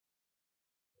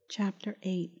Chapter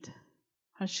 8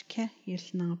 Hashké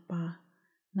Yił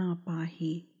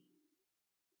Naabaah.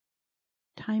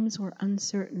 Times were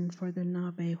uncertain for the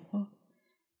Naabeehó.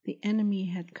 The enemy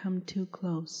had come too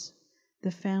close.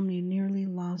 The family nearly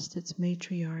lost its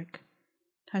matriarch.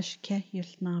 Hashké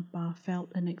Yił Naabaah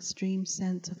felt an extreme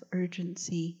sense of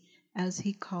urgency as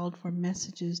he called for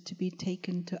messages to be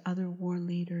taken to other war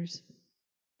leaders.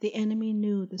 The enemy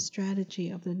knew the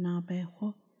strategy of the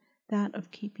Naabeehó, that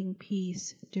of keeping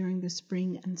peace during the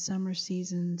spring and summer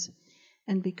seasons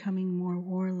and becoming more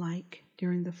warlike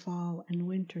during the fall and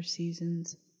winter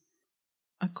seasons.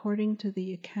 According to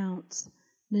the accounts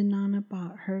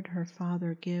Naabaah heard her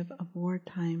father give of war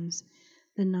times,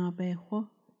 the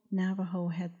Navajo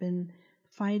had been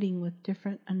fighting with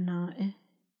different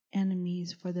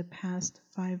enemies for the past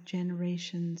 5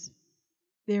 generations.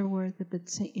 There were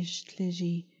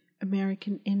the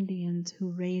American Indians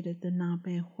who raided the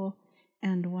Naabeehó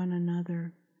and one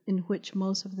another, in which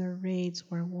most of their raids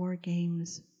were war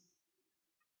games.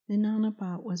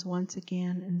 Naabaah was once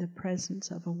again in the presence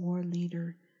of a war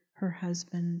leader, her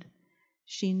husband.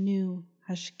 She knew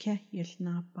Hashké Yił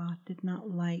Naabaah did not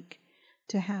like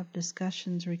to have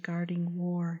discussions regarding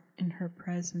war in her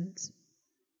presence.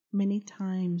 Many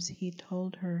times he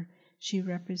told her she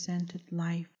represented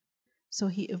life, so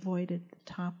he avoided the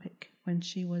topic when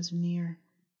she was near.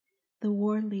 The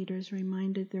war leaders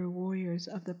reminded their warriors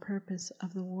of the purpose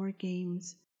of the war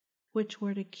games, which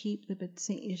were to keep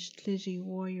the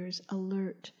warriors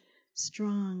alert,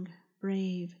 strong,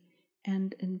 brave,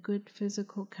 and in good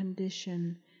physical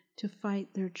condition to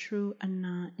fight their true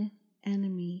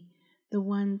enemy, the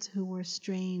ones who were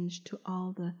strange to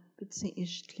all the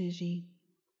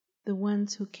the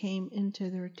ones who came into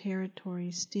their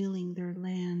territory stealing their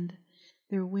land,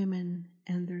 their women,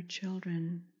 and their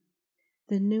children.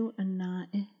 The new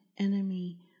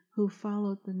enemy who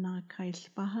followed the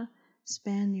Naabeehó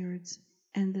Spaniards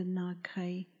and the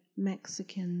Naabeehó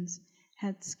Mexicans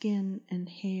had skin and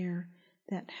hair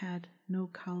that had no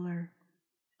color.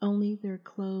 Only their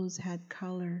clothes had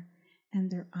color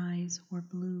and their eyes were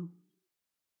blue.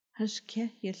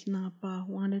 Hashké Yił Naabaah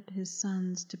wanted his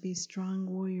sons to be strong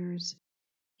warriors.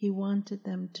 He wanted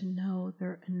them to know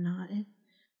their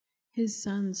His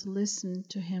sons listened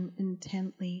to him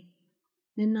intently.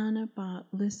 Naabaah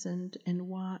listened and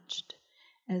watched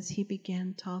as he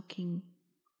began talking.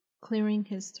 Clearing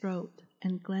his throat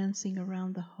and glancing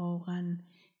around the hogan,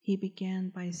 he began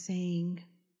by saying,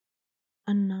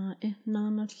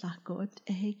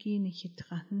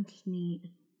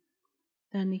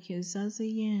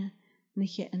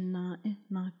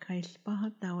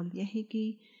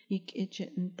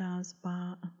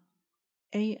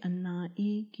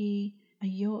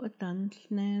 Ayo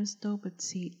atanthnes do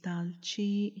betsit dal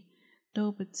chi,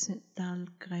 do betsit dal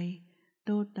grey,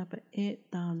 do daba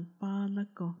dal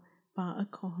balago, ba a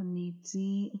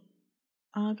kohonidzi.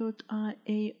 Adot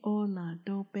ola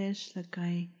do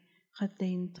beslagay,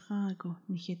 gadein trago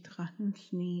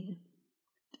nihitrahnthni.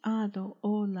 Ado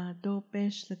ola do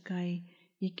beslagay,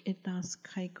 yik etas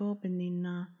kaigo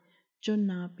benina,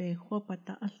 jona be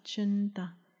hopata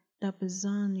alchinda, da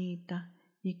bezani da.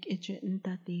 Yik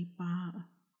ejentati ba.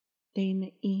 Dana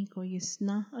ego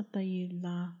yisna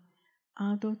atayila.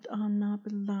 Adot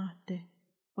anabelate.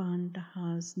 Banda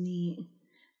hazni.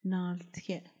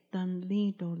 Naltje dan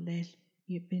lido lel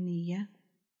yibiniya.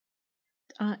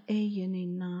 Ta eyeni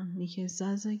na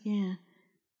nihizazaye.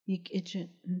 Yik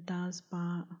ejentas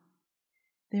ba.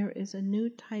 There is a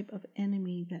new type of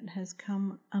enemy that has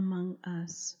come among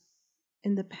us.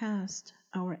 In the past,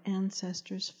 our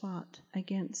ancestors fought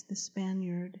against the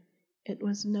Spaniard. It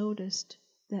was noticed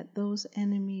that those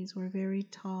enemies were very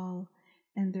tall,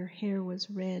 and their hair was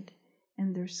red,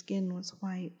 and their skin was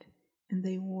white, and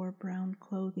they wore brown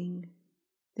clothing.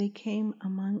 They came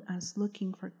among us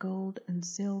looking for gold and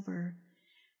silver.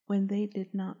 When they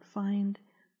did not find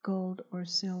gold or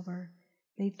silver,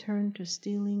 they turned to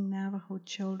stealing Navajo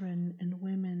children and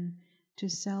women to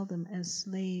sell them as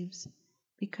slaves.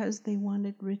 Because they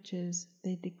wanted riches,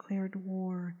 they declared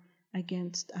war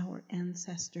against our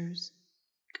ancestors.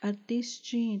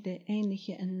 Kadisji de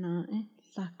enige anae,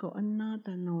 lako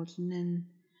anada nodnen,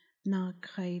 na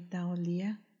kai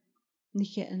daulia,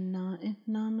 nige anae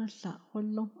nana la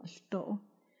holo alto,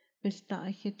 bilta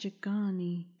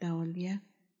ahijigani daulia,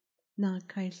 na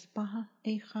kai spaha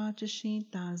e hajashi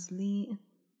dazli.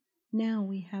 Now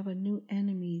we have a new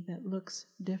enemy that looks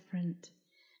different.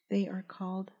 They are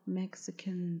called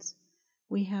Mexicans.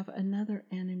 We have another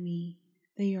enemy.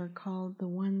 They are called the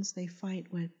ones they fight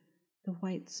with, the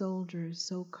white soldiers,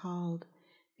 so called,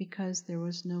 because there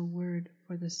was no word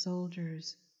for the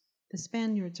soldiers. The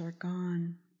Spaniards are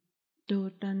gone. do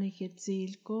danigit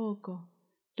zil gogo,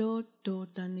 do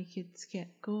danigit sket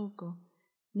gogo,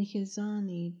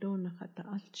 nihizani do nakata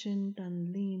alchin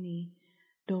dan lini,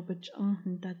 do bach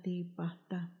dadi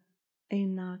bata,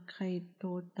 na kait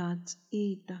do dads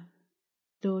ida,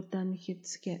 do danigit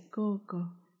sket gogo,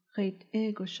 kait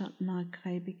ego shat na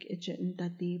kaibik ejit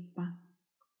dadi ba.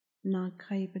 Na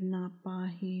kai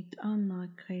Naabaah an na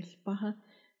kai baha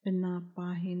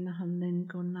Naabaah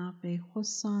nahalingo Naabeehó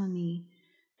sani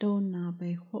do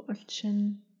Naabeehó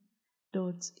alchin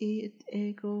do's it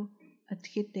ego at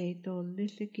hide do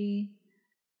liligi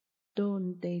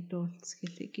do de do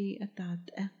skiligi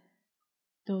atad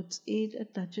do's it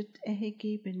atadjit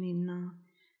ehegi benina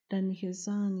dan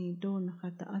hizani do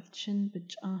nakata alchin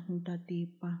bichahan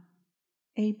dadiba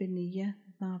beniya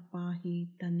Naabaah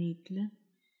danidle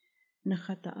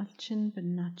Nachata alchin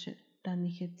benachet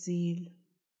danigit zil.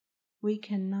 We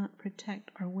cannot protect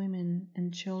our women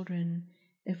and children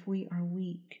if we are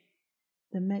weak.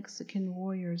 The Mexican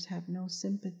warriors have no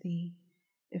sympathy.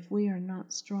 If we are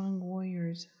not strong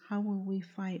warriors, how will we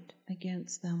fight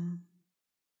against them?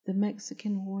 The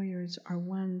Mexican warriors are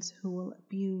ones who will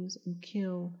abuse and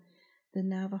kill the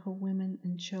Navajo women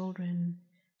and children,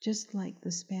 just like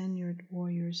the Spaniard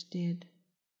warriors did.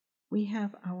 We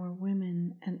have our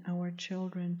women and our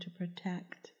children to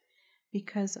protect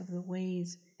because of the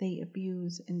ways they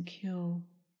abuse and kill.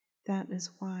 That is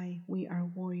why we are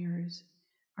warriors.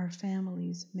 Our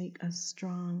families make us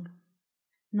strong.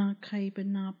 Na kaiba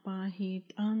na bahid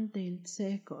andel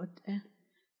sekot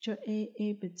jo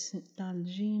ebit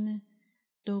daljine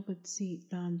dobit si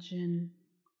daljin.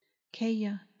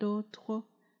 Kaya do tro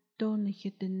do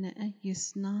nichidene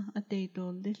yisna ade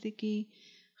do liligi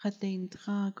Chadein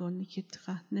drago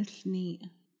nichitra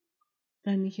nilni.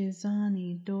 Dan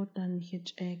nichizani do dan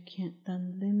nichij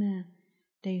dan line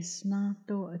de sna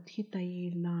do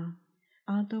atitayi la.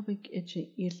 Ado big eche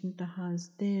yilntahaz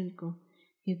delgo.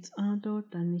 It's ado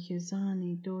dan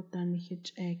nichizani do dan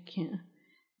nichij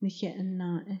niche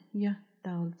na ya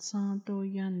daul sado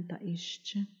yanda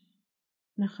ishche.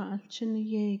 Nacha alchin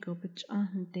yego bich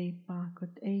de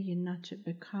bakot nache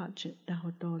bekachet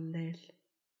dahodolel.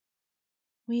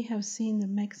 We have seen the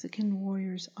Mexican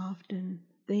warriors often.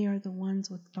 They are the ones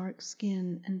with dark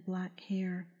skin and black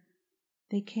hair.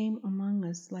 They came among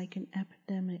us like an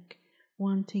epidemic,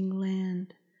 wanting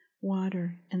land,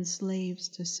 water, and slaves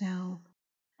to sell.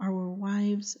 Our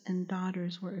wives and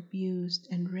daughters were abused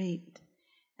and raped,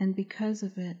 and because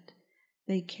of it,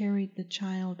 they carried the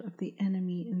child of the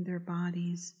enemy in their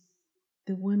bodies.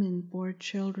 The women bore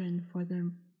children for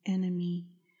the enemy.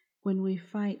 When we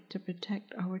fight to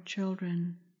protect our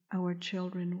children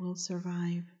will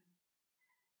survive.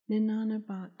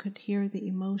 Naabaah could hear the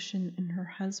emotion in her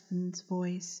husband's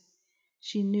voice.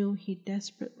 She knew he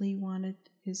desperately wanted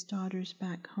his daughters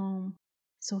back home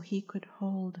so he could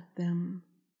hold them.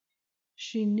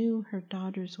 She knew her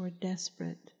daughters were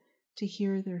desperate to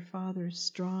hear their father's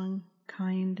strong,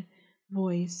 kind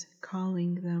voice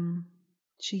calling them.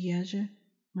 Chiyeja,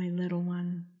 my little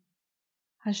one.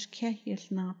 Hashké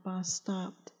Yił Naabaah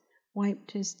stopped, wiped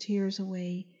his tears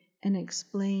away, and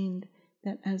explained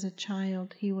that as a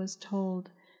child he was told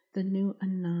the new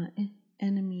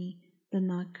enemy, the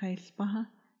Naabeehó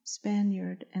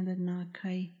Spaniard and the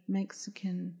Naabeehó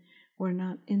Mexican, were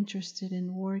not interested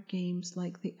in war games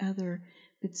like the other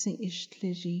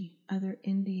Bitsingishtliji, other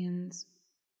Indians.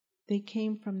 They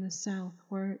came from the south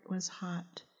where it was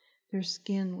hot. Their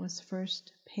skin was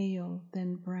first pale,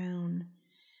 then brown.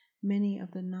 Many of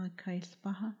the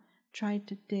Naabeehó tried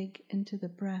to dig into the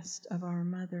breast of our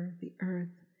mother, the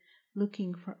earth,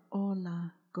 looking for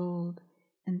ola, gold,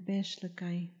 and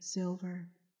beshlagai, silver.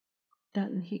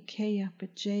 Dan hikeya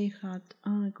bejehad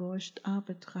agosht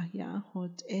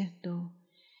abetrayahot eto.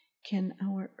 Can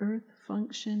our earth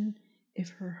function if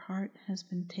her heart has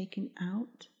been taken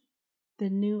out? The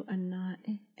new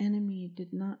enemy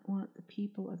did not want the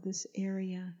people of this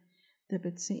area, the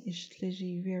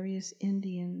Bitsingishtliji, various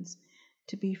Indians,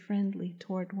 to be friendly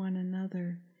toward one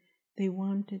another. They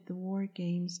wanted the war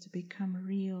games to become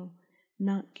real,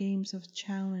 not games of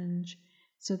challenge,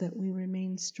 so that we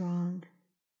remain strong.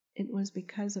 It was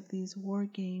because of these war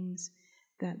games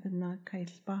that the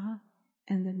Naabeehó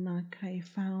and the Naabeehó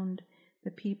found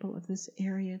the people of this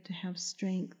area to have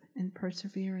strength and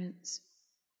perseverance.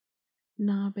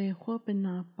 Naabeehó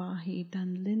Naabaah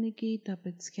dan linigi da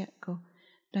bitskeko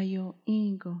dayo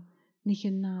ingo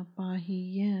Naabaah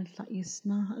yen la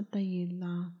isna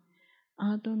dayila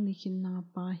ado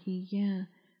Naabaah yen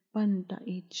banda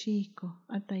ichiko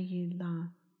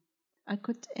adayila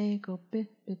akut ego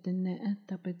bitene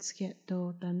da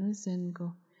bitsketo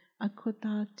danazengo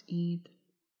akutat id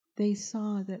They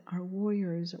saw that our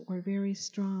warriors were very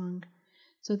strong,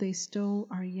 so they stole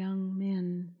our young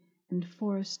men and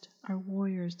forced our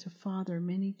warriors to father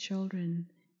many children.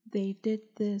 They did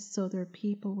this so their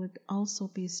people would also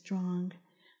be strong,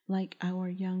 like our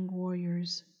young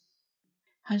warriors.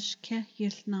 Hashké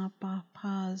Yił Naabaah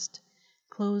paused,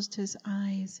 closed his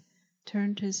eyes,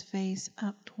 turned his face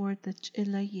up toward the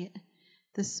Chilayit,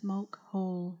 the smoke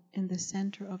hole in the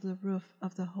center of the roof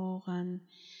of the Hogan,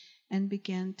 and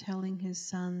began telling his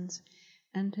sons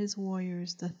and his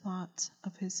warriors the thoughts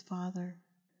of his father.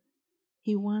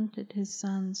 He wanted his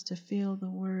sons to feel the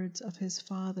words of his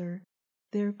father,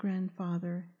 their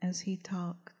grandfather, as he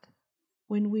talked.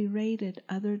 When we raided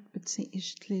other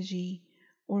B'ts'i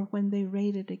or when they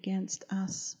raided against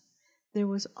us, there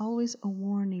was always a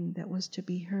warning that was to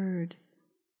be heard.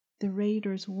 The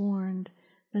raiders warned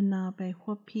the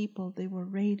Naabeehó people they were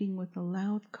raiding with a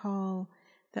loud call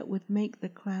that would make the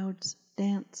clouds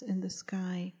dance in the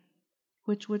sky,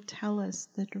 which would tell us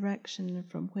the direction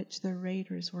from which the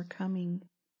raiders were coming.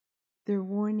 Their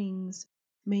warnings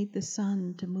made the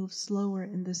sun to move slower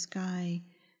in the sky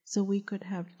so we could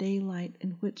have daylight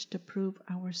in which to prove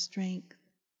our strength.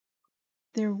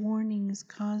 Their warnings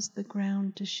caused the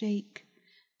ground to shake,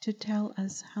 to tell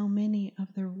us how many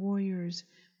of their warriors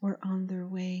were on their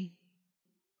way.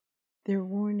 Their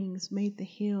warnings made the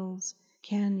hills,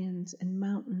 canyons, and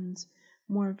mountains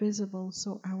more visible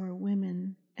so our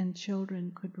women and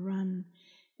children could run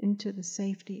into the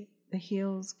safety the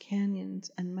hills,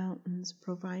 canyons, and mountains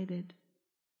provided.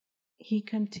 He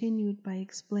continued by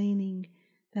explaining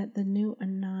that the new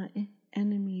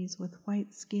enemies with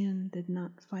white skin did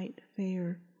not fight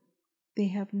fair. They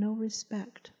have no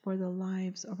respect for the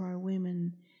lives of our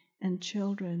women and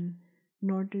children,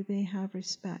 nor do they have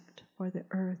respect for the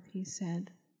earth, he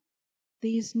said.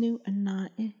 These new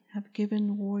Anai have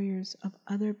given warriors of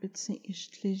other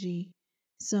B'ts'i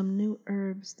some new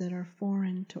herbs that are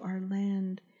foreign to our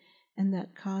land and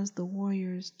that cause the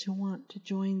warriors to want to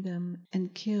join them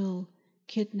and kill,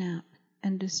 kidnap,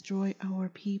 and destroy our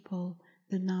people,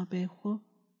 the Naabeehó.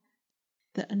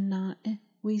 The Anai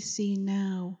we see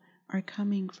now are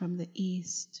coming from the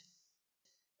east.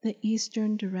 The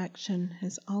eastern direction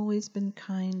has always been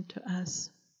kind to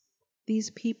us. These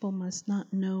people must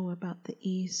not know about the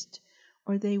east,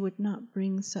 or they would not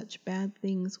bring such bad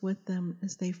things with them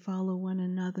as they follow one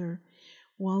another,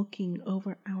 walking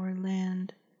over our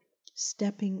land,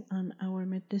 stepping on our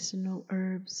medicinal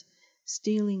herbs,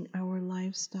 stealing our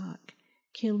livestock,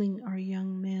 killing our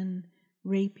young men,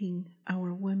 raping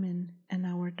our women and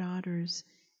our daughters,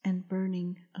 and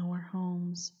burning our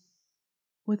homes.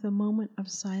 With a moment of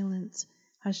silence,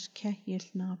 Hashké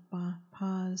Yił Naabaah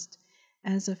paused,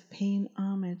 as if paying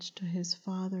homage to his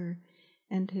father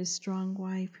and his strong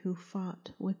wife who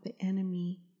fought with the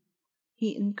enemy.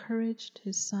 He encouraged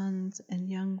his sons and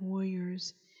young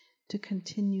warriors to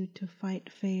continue to fight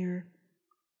fair.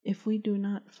 If we do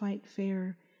not fight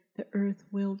fair, the earth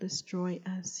will destroy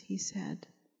us, he said.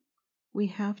 We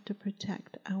have to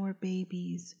protect our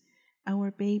babies.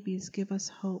 Our babies give us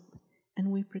hope,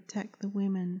 and we protect the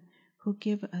women who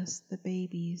give us the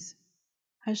babies.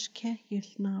 Hashké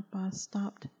Yił Naabaah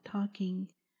stopped talking,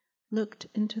 looked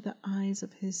into the eyes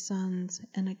of his sons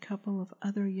and a couple of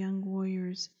other young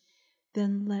warriors,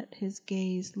 then let his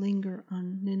gaze linger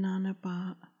on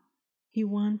Naabeehó. He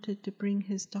wanted to bring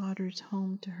his daughters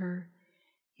home to her.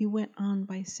 He went on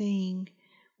by saying,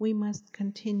 we must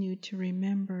continue to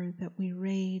remember that we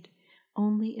raid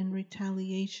only in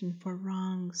retaliation for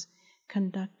wrongs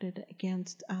conducted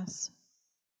against us.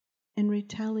 In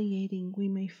retaliating, we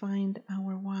may find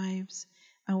our wives,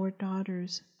 our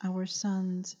daughters, our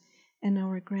sons, and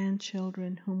our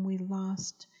grandchildren whom we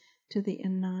lost to the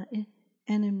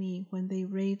enemy when they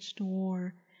waged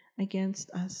war against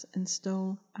us and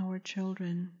stole our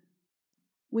children.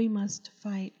 We must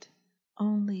fight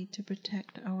only to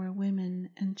protect our women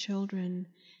and children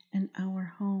and our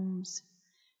homes.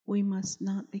 We must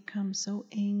not become so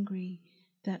angry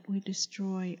that we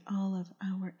destroy all of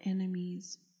our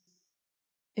enemies.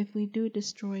 If we do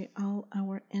destroy all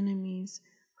our enemies,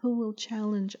 who will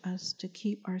challenge us to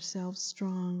keep ourselves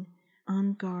strong,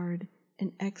 on guard,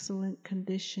 in excellent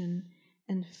condition,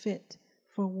 and fit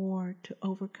for war to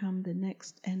overcome the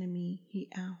next enemy, he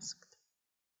asked.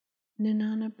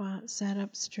 Naabeehó sat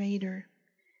up straighter.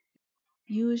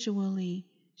 Usually,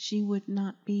 she would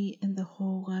not be in the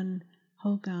Hogan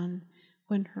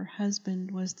when her husband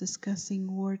was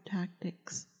discussing war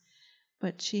tactics,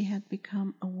 but she had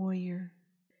become a warrior.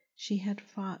 She had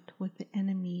fought with the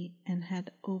enemy and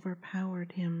had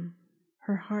overpowered him.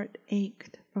 Her heart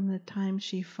ached from the time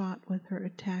she fought with her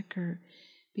attacker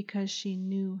because she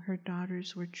knew her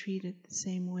daughters were treated the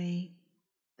same way.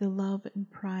 The love and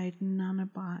pride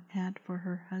Naabaah had for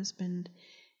her husband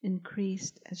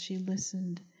increased as she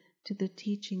listened to the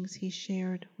teachings he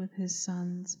shared with his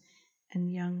sons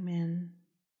and young men.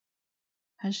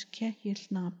 Hashké Yił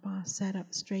Naabaah sat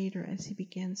up straighter as he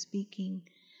began speaking.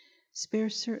 Spare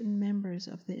certain members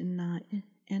of the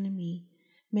enemy.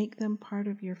 Make them part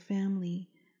of your family,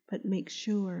 but make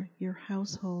sure your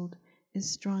household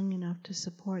is strong enough to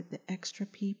support the extra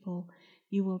people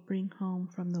you will bring home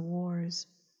from the wars.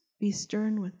 Be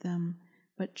stern with them,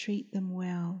 but treat them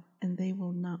well, and they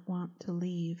will not want to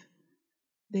leave.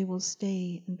 They will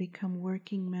stay and become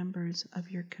working members of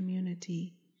your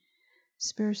community.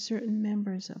 Spare certain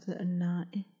members of the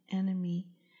enemy.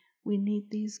 We need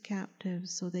these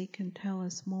captives so they can tell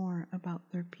us more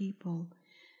about their people,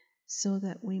 so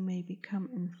that we may become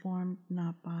informed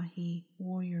Naabaahee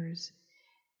warriors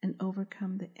and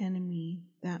overcome the enemy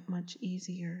that much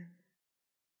easier.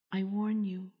 I warn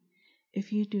you,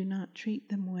 if you do not treat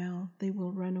them well, they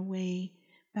will run away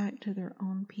back to their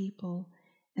own people,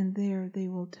 and there they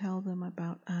will tell them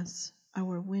about us.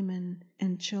 Our women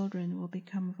and children will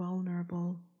become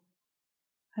vulnerable.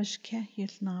 Hashké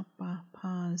Yił Naabaah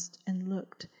paused and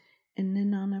looked in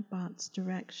Naabaah's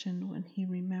direction when he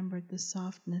remembered the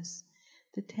softness,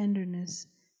 the tenderness,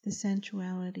 the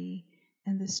sensuality,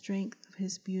 and the strength of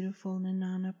his beautiful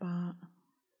Naabaah.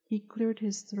 He cleared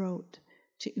his throat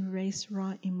to erase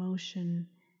raw emotion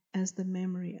as the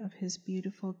memory of his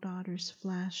beautiful daughters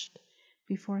flashed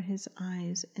before his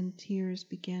eyes and tears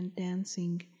began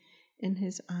dancing in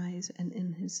his eyes and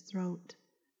in his throat.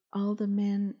 All the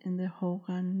men in the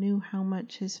Hogan knew how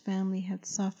much his family had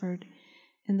suffered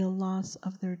in the loss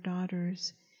of their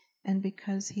daughters, and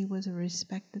because he was a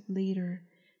respected leader,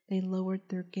 they lowered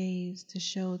their gaze to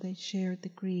show they shared the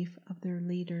grief of their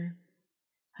leader.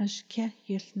 Hashké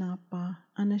Yił Naabaah,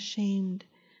 unashamed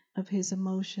of his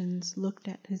emotions, looked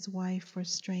at his wife for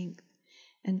strength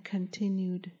and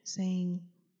continued, saying,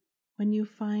 "When you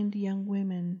find young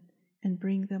women and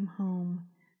bring them home,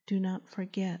 do not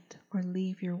forget or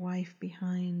leave your wife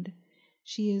behind.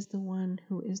 She is the one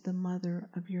who is the mother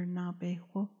of your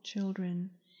Naabeehó children.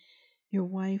 Your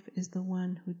wife is the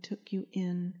one who took you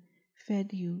in,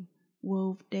 fed you,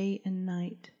 wove day and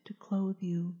night to clothe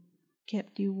you,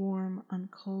 kept you warm on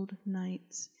cold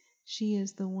nights. She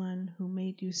is the one who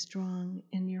made you strong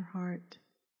in your heart.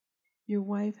 Your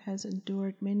wife has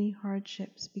endured many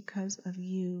hardships because of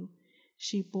you.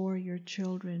 She bore your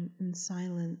children in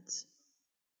silence.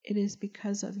 It is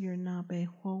because of your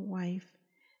Naabeehó wife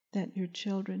that your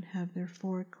children have their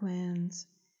 4 clans.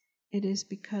 It is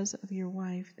because of your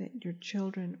wife that your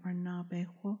children are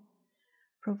Naabeehó.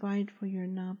 Provide for your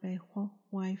Naabeehó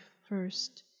wife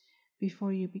first,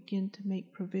 before you begin to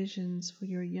make provisions for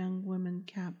your young women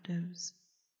captives.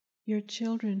 Your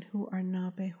children who are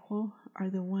Naabeehó are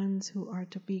the ones who are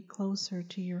to be closer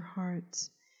to your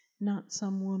hearts, not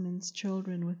some woman's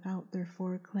children without their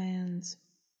 4 clans.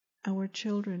 Our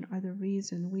children are the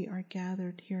reason we are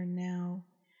gathered here now.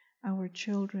 Our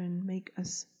children make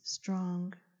us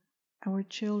strong. Our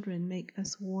children make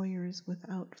us warriors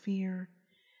without fear.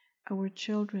 Our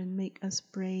children make us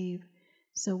brave,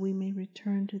 so we may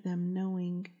return to them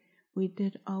knowing we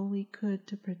did all we could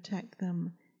to protect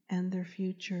them and their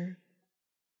future."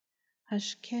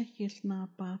 Hashké Yił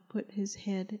Naabaah put his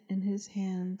head in his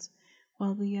hands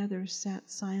while the others sat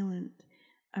silent,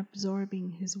 absorbing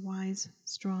his wise,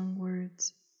 strong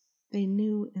words. They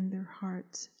knew in their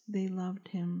hearts they loved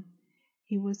him.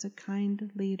 He was a kind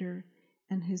leader,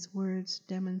 and his words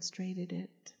demonstrated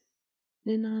it.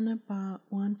 Naabaah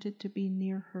wanted to be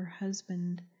near her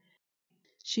husband.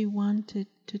 She wanted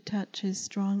to touch his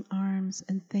strong arms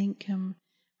and thank him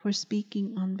for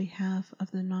speaking on behalf of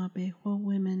the Naabeehó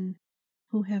women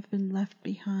who have been left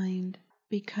behind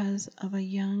because of a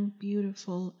young,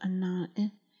 beautiful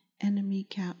enemy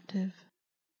captive.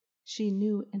 She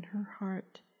knew in her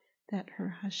heart that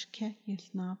her Hashké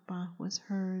Yił Naabaah was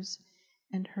hers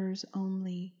and hers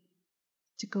only.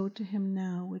 To go to him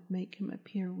now would make him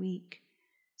appear weak,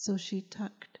 so she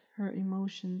tucked her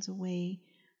emotions away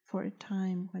for a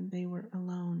time when they were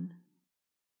alone.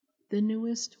 The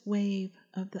newest wave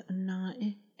of the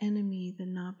enemy the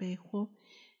Naabeehó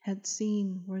had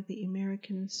seen were the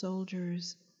American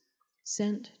soldiers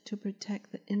sent to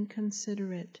protect the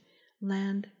inconsiderate,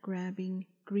 land-grabbing,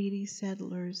 greedy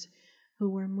settlers who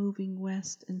were moving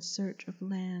west in search of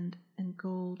land and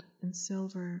gold and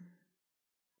silver.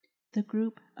 The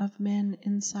group of men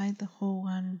inside the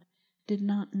Hogan did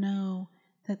not know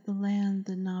that the land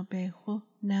the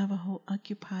Navajo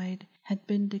occupied had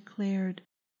been declared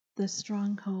the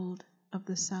stronghold of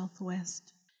the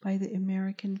Southwest. by the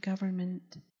American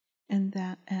government, and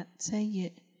that at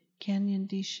Sayit, Canyon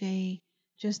de Chelly,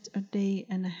 just a day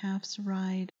and a half's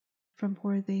ride from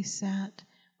where they sat,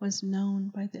 was known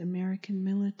by the American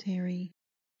military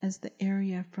as the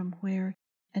area from where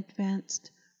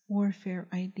advanced warfare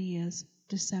ideas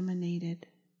disseminated.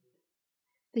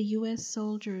 The U.S.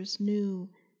 soldiers knew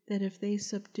that if they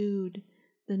subdued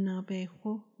the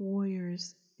Naabeehó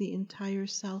warriors, the entire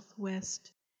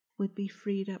Southwest would be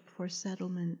freed up for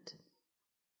settlement.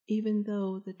 Even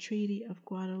though the Treaty of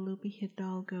Guadalupe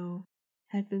Hidalgo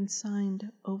had been signed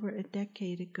over a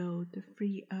decade ago to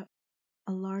free up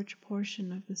a large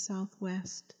portion of the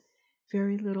Southwest,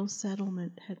 very little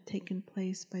settlement had taken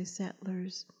place by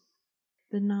settlers.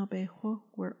 The Naabeehó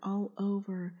were all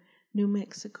over New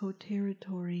Mexico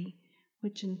territory,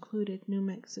 which included New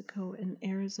Mexico and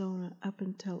Arizona up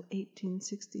until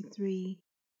 1863,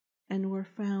 and were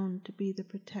found to be the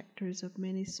protectors of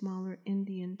many smaller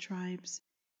Indian tribes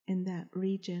in that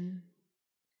region.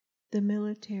 The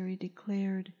military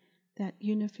declared that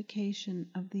unification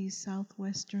of these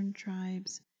southwestern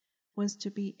tribes was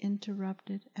to be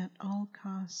interrupted at all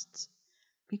costs,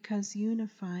 because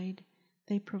unified,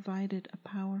 they provided a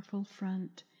powerful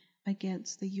front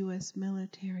against the U.S.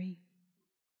 military.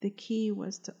 The key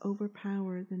was to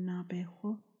overpower the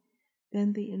Naabeehó.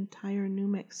 Then the entire New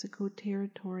Mexico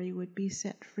territory would be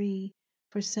set free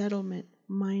for settlement,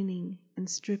 mining, and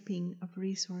stripping of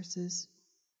resources.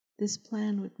 This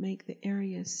plan would make the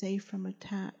area safe from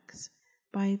attacks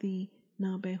by the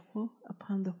Naabeehó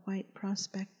upon the white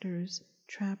prospectors,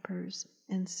 trappers,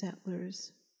 and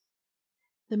settlers.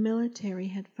 The military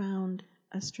had found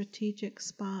a strategic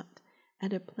spot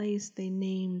at a place they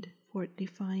named Fort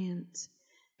Defiance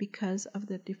because of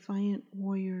the defiant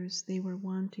warriors they were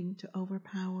wanting to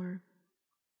overpower.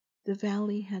 The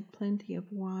valley had plenty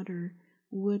of water,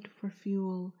 wood for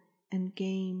fuel, and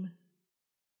game.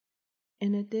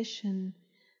 In addition,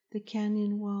 the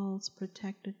canyon walls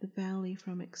protected the valley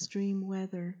from extreme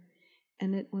weather,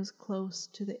 and it was close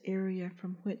to the area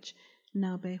from which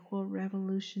Naabeehó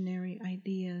revolutionary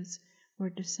ideas were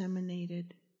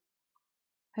disseminated.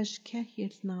 Hashké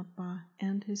Yił Naabaah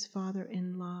and his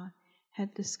father-in-law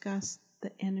had discussed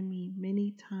the enemy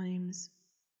many times.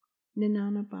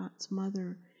 Ninanabat's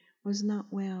mother was not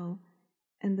well,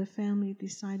 and the family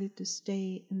decided to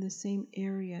stay in the same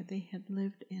area they had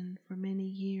lived in for many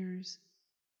years.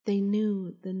 They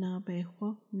knew the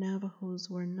Naabeehó Navajos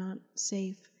were not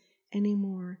safe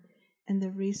anymore, and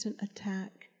the recent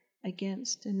attack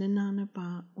against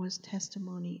Ninanabat was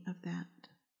testimony of that.